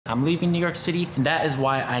I'm leaving New York City, and that is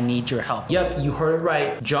why I need your help. Yep, you heard it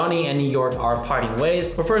right. Johnny and New York are parting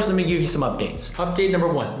ways. But first, let me give you some updates. Update number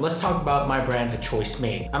 1, let's talk about my brand, A Choice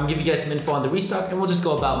Made. I'm gonna give you guys some info on the restock, and we'll just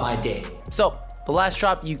go about my day. So, the last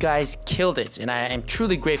drop, you guys killed it, and I am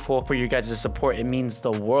truly grateful for your guys' support. It means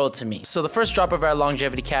the world to me. So the first drop of our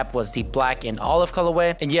longevity cap was the black and olive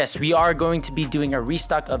colorway. And yes, we are going to be doing a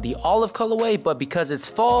restock of the olive colorway, but because it's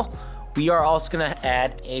fall, we are also gonna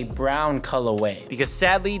add a brown colorway because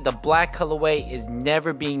sadly the black colorway is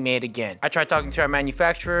never being made again. I tried talking to our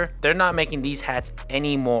manufacturer, they're not making these hats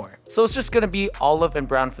anymore. So it's just gonna be olive and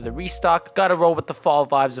brown for the restock. Gotta roll with the fall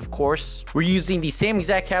vibes, of course. We're using the same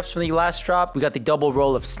exact caps from the last drop. We got the double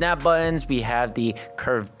roll of snap buttons, we have the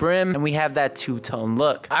curved brim, and we have that two-tone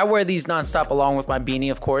look. I wear these nonstop along with my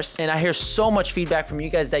beanie, of course, and I hear so much feedback from you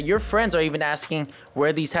guys that your friends are even asking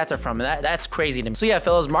where these hats are from, and that's crazy to me. So yeah,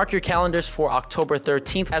 fellas, mark your calendars for October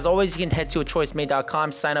 13th. As always, you can head to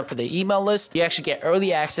achoicemade.com, sign up for the email list. You actually get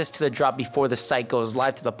early access to the drop before the site goes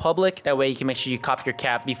live to the public. That way you can make sure you cop your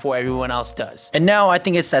cap before everyone else does. And now I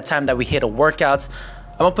think it's that time that we hit a workout.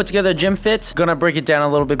 I'm gonna put together a gym fit, gonna break it down a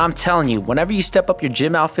little bit. I'm telling you, whenever you step up your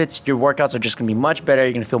gym outfits, your workouts are just gonna be much better.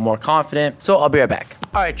 You're gonna feel more confident. So I'll be right back.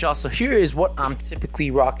 All right, y'all, so here is what I'm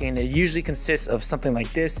typically rocking. It usually consists of something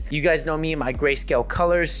like this. You guys know me and my grayscale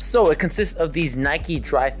colors. So it consists of these Nike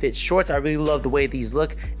dry fit shorts. I really love the way these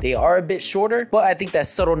look. They are a bit shorter, but I think that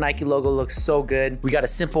subtle Nike logo looks so good. We got a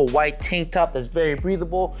simple white tank top that's very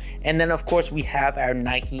breathable. And then of course we have our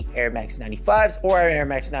Nike Air Max 95s or our Air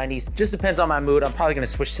Max 90s. Just depends on my mood. I'm probably gonna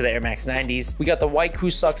switch to the Air Max 90s. We got the white crew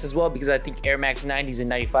socks as well because I think Air Max 90s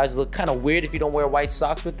and 95s look kind of weird if you don't wear white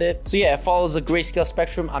socks with it. So yeah, it follows a grayscale spectrum.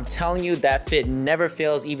 I'm telling you, that fit never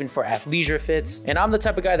fails, even for athleisure fits. And I'm the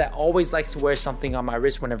type of guy that always likes to wear something on my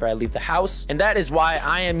wrist whenever I leave the house. And that is why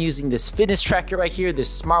I am using this fitness tracker right here,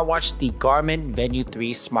 this smartwatch, the Garmin Venu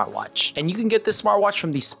 3 smartwatch. And you can get this smartwatch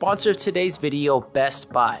from the sponsor of today's video,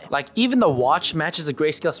 Best Buy. Like, even the watch matches the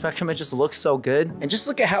grayscale spectrum. It just looks so good. And just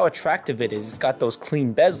look at how attractive it is. It's got those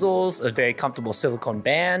clean bezels, a very comfortable silicone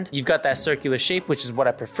band. You've got that circular shape, which is what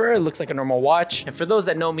I prefer. It looks like a normal watch. And for those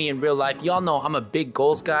that know me in real life, y'all know I'm a big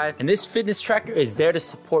goals guy. And this fitness tracker is there to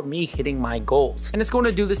support me hitting my goals. And it's going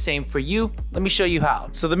to do the same for you. Let me show you how.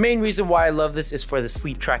 So the main reason why I love this is for the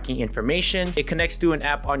sleep tracking information. It connects to an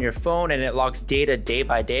app on your phone and it logs data day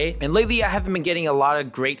by day. And lately I haven't been getting a lot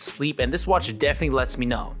of great sleep, and this watch definitely lets me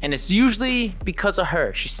know. And it's usually because of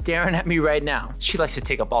her. She's staring at me right now. She likes to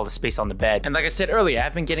take up all the space on the bed. And like I said earlier,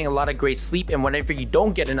 I've been getting a lot of great sleep, and whenever you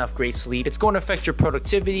don't get enough great sleep, it's going to affect your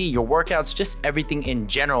productivity, your workouts, just everything in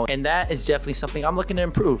general. And that is definitely something I'm looking to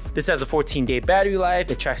improve. This has a 14-day battery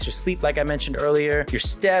life. It tracks your sleep, like I mentioned earlier, your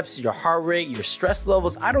steps, your heart rate, your stress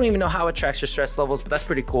levels. I don't even know how it tracks your stress levels, but that's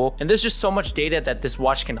pretty cool. And there's just so much data that this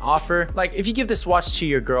watch can offer. Like, if you give this watch to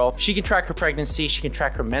your girl, she can track her pregnancy, she can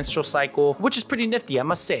track her menstrual cycle, which is pretty nifty, I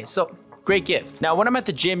must say. So great gift. Now, when I'm at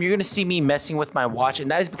the gym, you're gonna see me messing with my watch,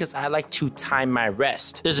 and that is because I like to time my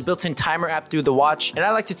rest. There's a built-in timer app through the watch, and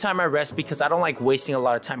I like to time my rest because I don't like wasting a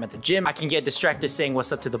lot of time at the gym. I can get distracted saying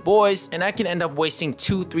what's up to the boys, and I can end up wasting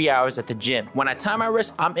 2-3 hours at the gym. When I time my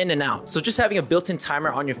rest, I'm in and out. So just having a built-in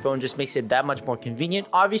timer on your phone just makes it that much more convenient.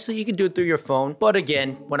 Obviously, you can do it through your phone, but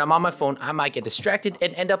again, when I'm on my phone, I might get distracted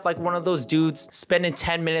and end up like one of those dudes spending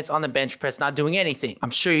 10 minutes on the bench press not doing anything.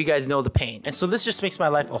 I'm sure you guys know the pain. And so this just makes my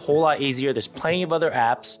life a whole lot easier. There's plenty of other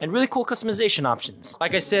apps and really cool customization options.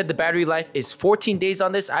 Like I said, the battery life is 14 days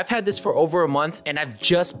on this. I've had this for over a month and I've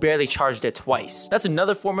just barely charged it twice. That's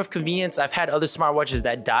another form of convenience. I've had other smartwatches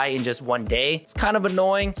that die in just one day. It's kind of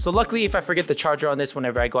annoying. So luckily, if I forget the charger on this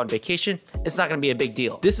whenever I go on vacation, it's not gonna be a big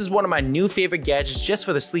deal. This is one of my new favorite gadgets just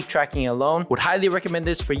for the sleep tracking alone. Would highly recommend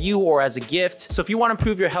this for you or as a gift. So if you want to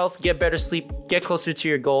improve your health, get better sleep, get closer to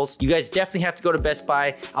your goals, you guys definitely have to go to Best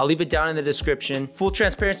Buy. I'll leave it down in the description. Full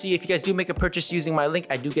transparency, if you guys do make a purchase using my link,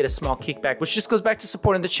 I do get a small kickback, which just goes back to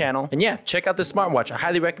supporting the channel. And yeah, check out the smartwatch. I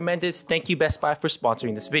highly recommend it. Thank you, Best Buy, for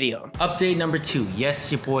sponsoring this video. Update number 2.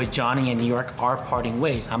 Yes, your boy Johnny and New York are parting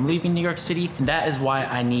ways. I'm leaving New York City, and that is why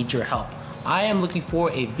I need your help. I am looking for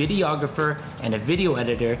a videographer and a video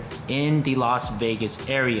editor in the Las Vegas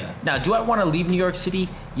area. Now, do I want to leave New York City?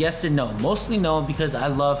 Yes and no. Mostly no, because I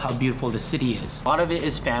love how beautiful the city is. A lot of it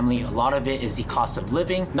is family, a lot of it is the cost of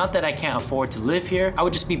living. Not that I can't afford to live here, I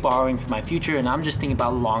would just be borrowing for my future, and I'm just thinking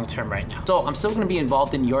about long term right now. So I'm still gonna be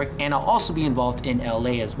involved in New York, and I'll also be involved in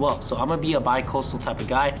LA as well. So I'm gonna be a bi-coastal type of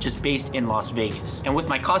guy, just based in Las Vegas. And with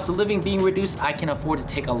my cost of living being reduced, I can afford to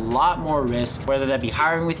take a lot more risk, whether that be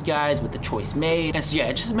hiring with you guys, with the choice made. And so yeah,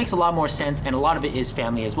 it just makes a lot more sense, and and a lot of it is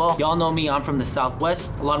family as well. Y'all know me, I'm from the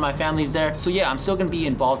Southwest. A lot of my family's there. So yeah, I'm still gonna be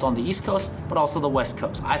involved on the East Coast, but also the West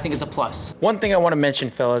Coast. I think it's a plus. One thing I wanna mention,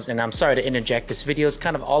 fellas, and I'm sorry to interject, this video is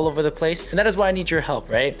kind of all over the place, and that is why I need your help,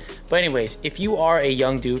 right? But anyways, if you are a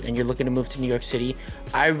young dude and you're looking to move to New York City,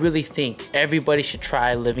 I really think everybody should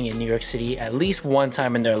try living in New York City at least one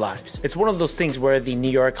time in their lives. It's one of those things where the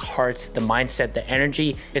New York hearts, the mindset, the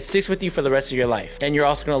energy, it sticks with you for the rest of your life. And you're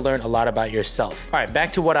also gonna learn a lot about yourself. All right,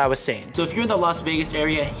 back to what I was saying. So if you're in the Las Vegas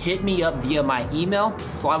area, hit me up via my email,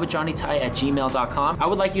 flywithjohnnyty@gmail.com. I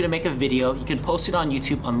would like you to make a video. You can post it on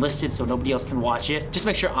YouTube unlisted so nobody else can watch it. Just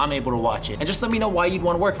make sure I'm able to watch it. And just let me know why you'd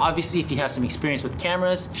wanna work. Obviously, if you have some experience with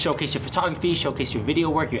cameras, showcase your photography, showcase your video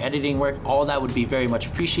work, your editing work, all that would be very much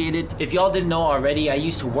appreciated. If y'all didn't know already, I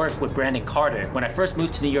used to work with Brandon Carter when I first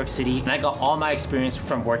moved to New York City, and I got all my experience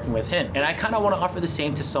from working with him. And I kind of want to offer the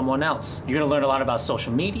same to someone else. You're going to learn a lot about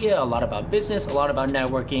social media, a lot about business, a lot about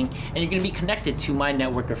networking, and you're going to be connected to my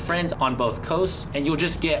network of friends on both coasts, and you'll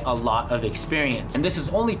just get a lot of experience. And this is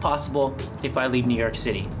only possible if I leave New York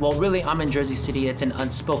City. Well, really, I'm in Jersey City. It's an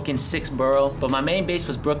unspoken 6th borough, but my main base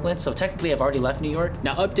was Brooklyn, so technically I've already left New York.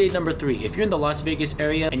 Now, update number 3. If you're in the Las Vegas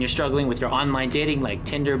area and you're struggling with your online dating like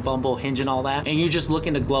Tinder, Bumble, Hinge, and all that, and you're just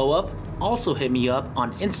looking to glow up, also hit me up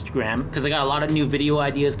on Instagram because I got a lot of new video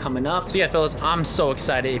ideas coming up. So yeah, fellas, I'm so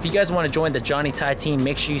excited. If you guys want to join the Johnny Ty team,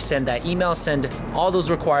 make sure you send that email, send all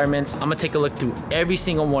those requirements. I'm gonna take a look through every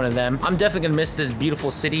single one of them. I'm definitely gonna miss this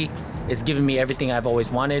beautiful city. It's given me everything I've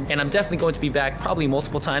always wanted, and I'm definitely going to be back probably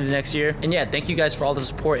multiple times next year. And yeah, thank you guys for all the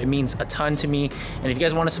support. It means a ton to me. And if you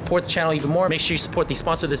guys want to support the channel even more, make sure you support the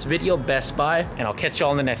sponsor of this video, Best Buy, and I'll catch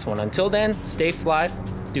y'all in the next one. Until then, stay fly,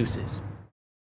 deuces.